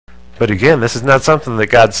But again, this is not something that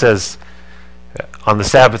God says, on the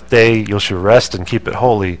Sabbath day you shall rest and keep it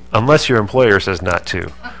holy, unless your employer says not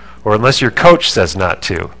to, or unless your coach says not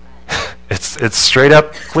to. It's straight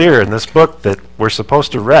up clear in this book that we're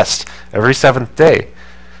supposed to rest every seventh day,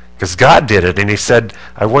 because God did it, and he said,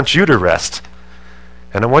 I want you to rest,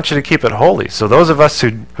 and I want you to keep it holy. So those of us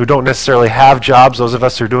who don't necessarily have jobs, those of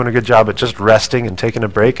us who are doing a good job at just resting and taking a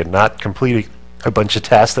break and not completing a bunch of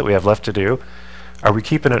tasks that we have left to do, are we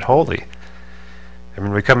keeping it holy? I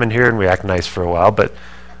mean, we come in here and we act nice for a while, but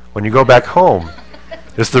when you go back home,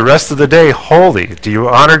 is the rest of the day holy? Do you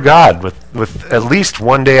honor God with at least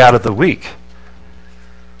one day out of the week?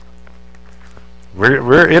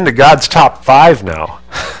 We're into God's top 5 now.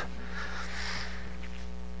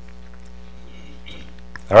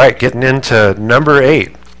 All right, getting into number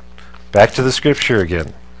 8. Back to the scripture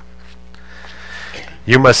again.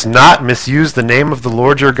 You must not misuse the name of the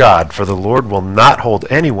Lord your God, for the Lord will not hold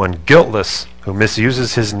anyone guiltless who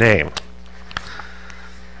misuses his name.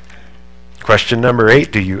 Question number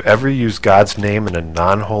 8, do you ever use God's name in a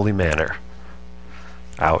non-holy manner?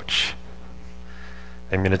 Ouch.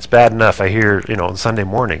 I mean, it's bad enough I hear, on Sunday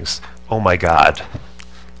mornings, oh my God,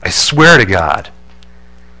 I swear to God.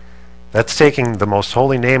 That's taking the most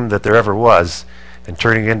holy name that there ever was and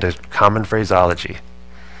turning it into common phraseology.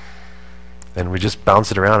 And we just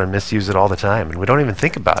bounce it around and misuse it all the time, and we don't even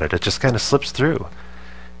think about it. It just kind of slips through.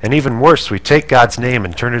 And even worse, we take God's name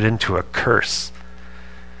and turn it into a curse.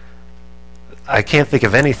 I can't think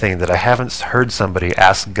of anything that I haven't heard somebody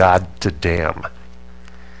ask God to damn.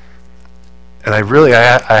 And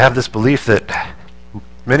I have this belief that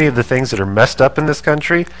many of the things that are messed up in this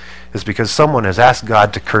country is because someone has asked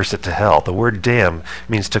God to curse it to hell. The word damn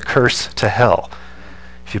means to curse to hell.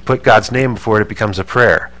 If you put God's name before it, it becomes a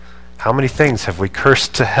prayer. How many things have we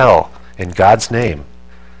cursed to hell in God's name?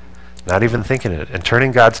 Not even thinking it, and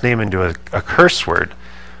turning God's name into a curse word.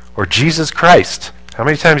 Or Jesus Christ. How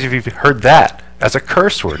many times have you heard that as a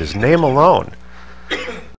curse word, his name alone?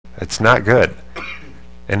 It's not good.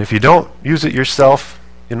 And if you don't use it yourself,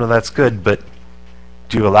 that's good, but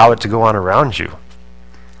do you allow it to go on around you?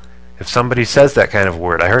 If somebody says that kind of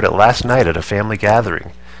word, I heard it last night at a family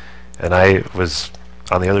gathering, and I was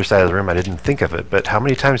on the other side of the room, I didn't think of it, but how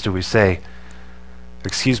many times do we say,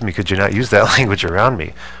 excuse me, could you not use that language around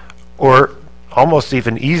me? Or almost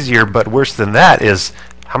even easier, but worse than that, is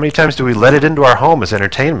how many times do we let it into our home as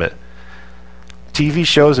entertainment? TV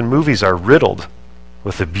shows and movies are riddled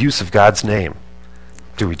with abuse of God's name.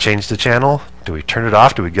 Do we change the channel? Do we turn it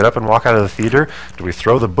off? Do we get up and walk out of the theater? Do we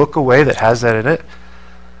throw the book away that has that in it?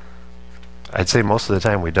 I'd say most of the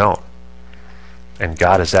time we don't. And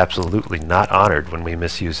God is absolutely not honored when we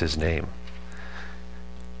misuse his name.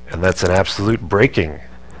 And that's an absolute breaking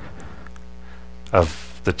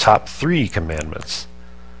of the top 3 commandments.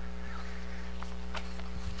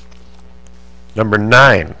 Number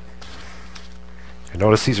 9. I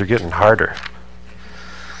notice these are getting harder.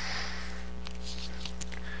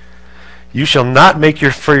 You shall not make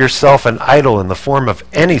for yourself an idol in the form of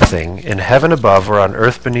anything in heaven above or on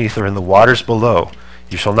earth beneath or in the waters below.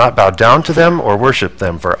 You shall not bow down to them or worship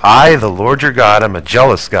them, for I, the Lord your God, am a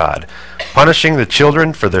jealous God, punishing the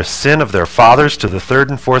children for their sin of their fathers to the 3rd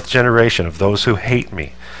and 4th generation of those who hate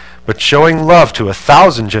me, but showing love to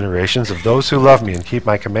 1,000 generations of those who love me and keep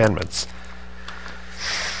my commandments.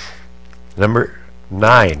 Number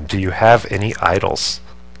 9, do you have any idols?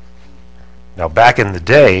 Now, back in the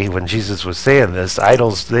day, when Jesus was saying this,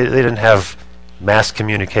 idols, they didn't have mass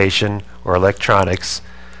communication or electronics.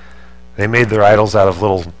 They made their idols out of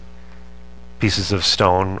little pieces of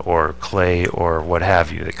stone or clay or what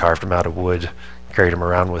have you. They carved them out of wood, carried them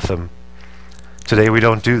around with them. Today, we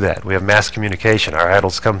don't do that. We have mass communication. Our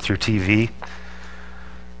idols come through TV.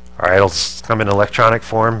 Our idols come in electronic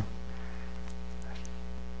form.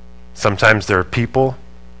 Sometimes there are people.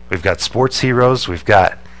 We've got sports heroes. We've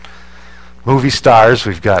got movie stars,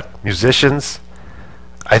 we've got musicians.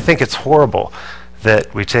 I think it's horrible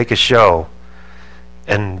that we take a show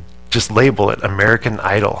and just label it American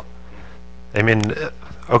Idol. I mean,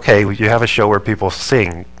 okay, you have a show where people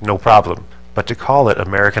sing, no problem, but to call it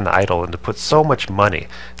American Idol and to put so much money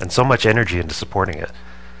and so much energy into supporting it,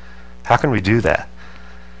 how can we do that?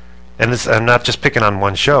 And I'm not just picking on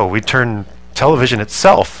one show. We turn television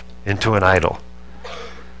itself into an idol,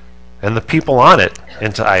 and the people on it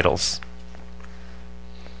into idols.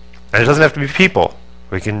 And it doesn't have to be people.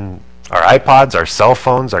 We can, our iPods, our cell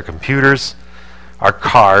phones, our computers, our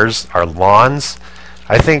cars, our lawns.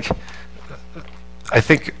 I think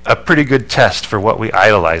a pretty good test for what we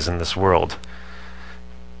idolize in this world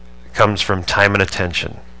comes from time and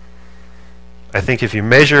attention. I think if you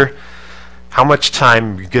measure how much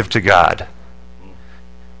time you give to God.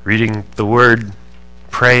 Reading the Word,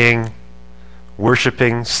 praying,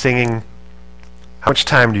 worshiping, singing. How much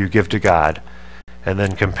time do you give to God? And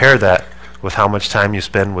then compare that with how much time you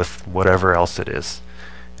spend with whatever else it is.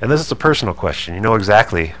 And this is a personal question. You know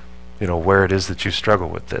exactly, where it is that you struggle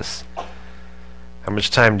with this. How much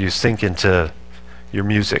time do you sink into your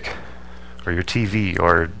music or your TV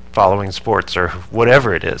or following sports or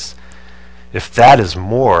whatever it is? If that is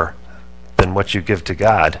more than what you give to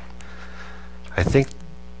God, I think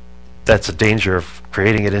that's a danger of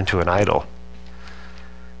creating it into an idol.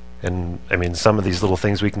 And I mean, some of these little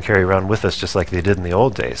things we can carry around with us just like they did in the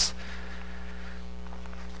old days.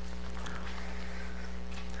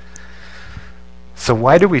 So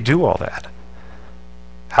why do we do all that?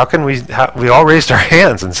 How can we all raised our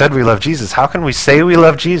hands and said we love Jesus. How can we say we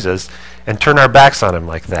love Jesus and turn our backs on him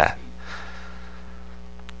like that?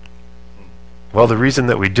 Well, the reason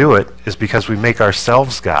that we do it is because we make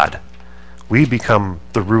ourselves God. We become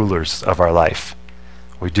the rulers of our life.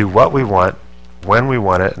 We do what we want, when we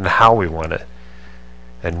want it, and how we want it.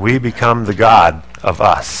 And we become the God of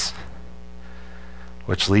us.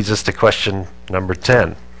 Which leads us to question number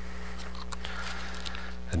 10.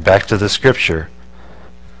 And back to the scripture.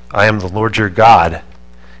 I am the Lord your God.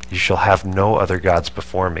 You shall have no other gods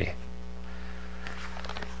before me.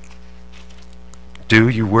 Do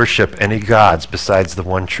you worship any gods besides the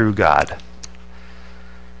one true God?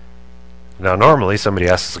 Now, normally somebody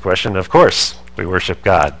asks the question, of course, we worship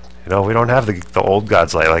God. We don't have the old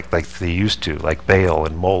gods like they used to, like Baal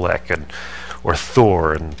and Molech or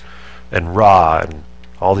Thor and Ra and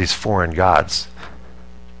all these foreign gods.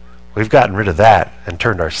 We've gotten rid of that and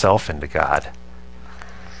turned ourselves into God.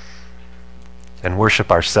 And worship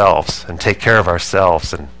ourselves and take care of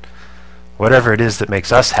ourselves, and whatever it is that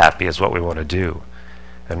makes us happy is what we want to do.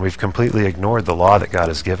 And we've completely ignored the law that God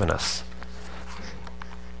has given us.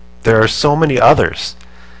 There are so many others.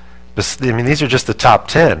 I mean, these are just the top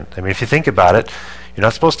 10. I mean, if you think about it, you're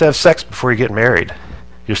not supposed to have sex before you get married.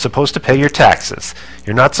 You're supposed to pay your taxes.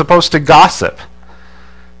 You're not supposed to gossip.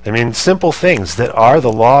 I mean, simple things that are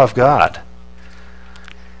the law of God.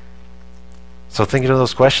 So thinking of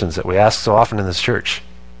those questions that we ask so often in this church,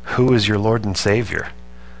 who is your Lord and Savior?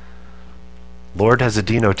 Lord has a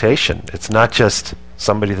denotation. It's not just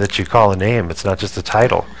somebody that you call a name. It's not just a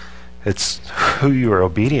title. It's who you are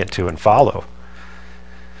obedient to and follow.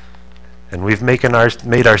 And we've made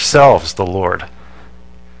ourselves the Lord.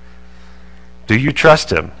 Do you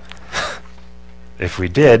trust him? If we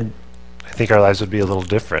did, I think our lives would be a little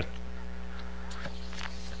different.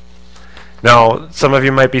 Now, some of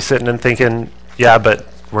you might be sitting and thinking, yeah, but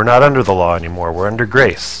we're not under the law anymore. We're under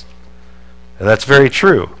grace. And that's very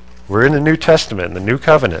true. We're in the New Testament, in the New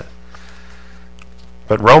Covenant.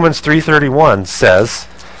 But Romans 3:31 says,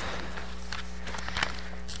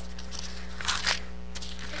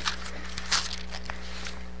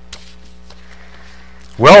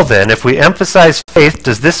 well then, if we emphasize faith,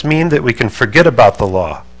 does this mean that we can forget about the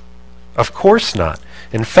law? Of course not.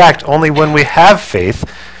 In fact, only when we have faith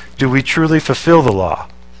do we truly fulfill the law.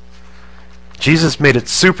 Jesus made it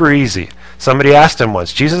super easy. Somebody asked him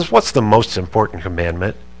once, Jesus, what's the most important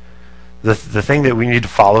commandment? The thing that we need to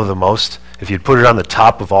follow the most? If you'd put it on the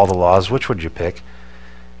top of all the laws, which would you pick?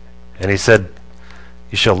 And he said,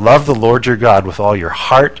 you shall love the Lord your God with all your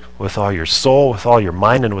heart, with all your soul, with all your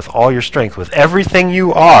mind, and with all your strength. With everything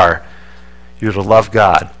you are, you're to love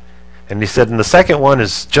God. And he said, and the second one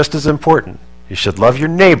is just as important. You should love your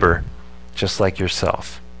neighbor just like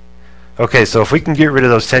yourself. Okay, so if we can get rid of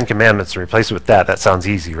those 10 commandments and replace it with that sounds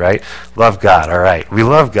easy, right? Love God. All right, we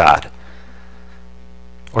love God.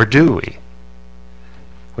 Or do we?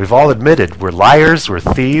 We've all admitted we're liars, we're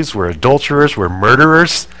thieves, we're adulterers, we're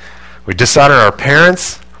murderers. We dishonor our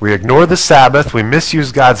parents, we ignore the Sabbath, we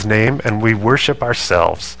misuse God's name, and we worship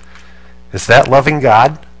ourselves. Is that loving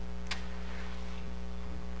God?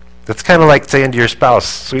 That's kind of like saying to your spouse,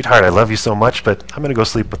 sweetheart, I love you so much, but I'm going to go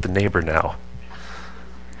sleep with the neighbor now.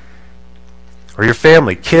 Or your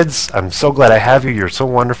family, kids, I'm so glad I have you, you're so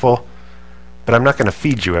wonderful, but I'm not going to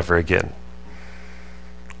feed you ever again.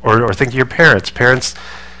 Or think of your parents. Parents,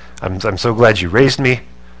 I'm so glad you raised me.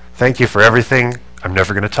 Thank you for everything. I'm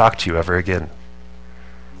never going to talk to you ever again.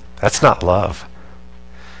 That's not love.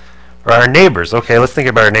 Or our neighbors. Okay, let's think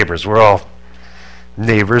about our neighbors. We're all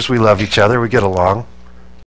neighbors. We love each other. We get along.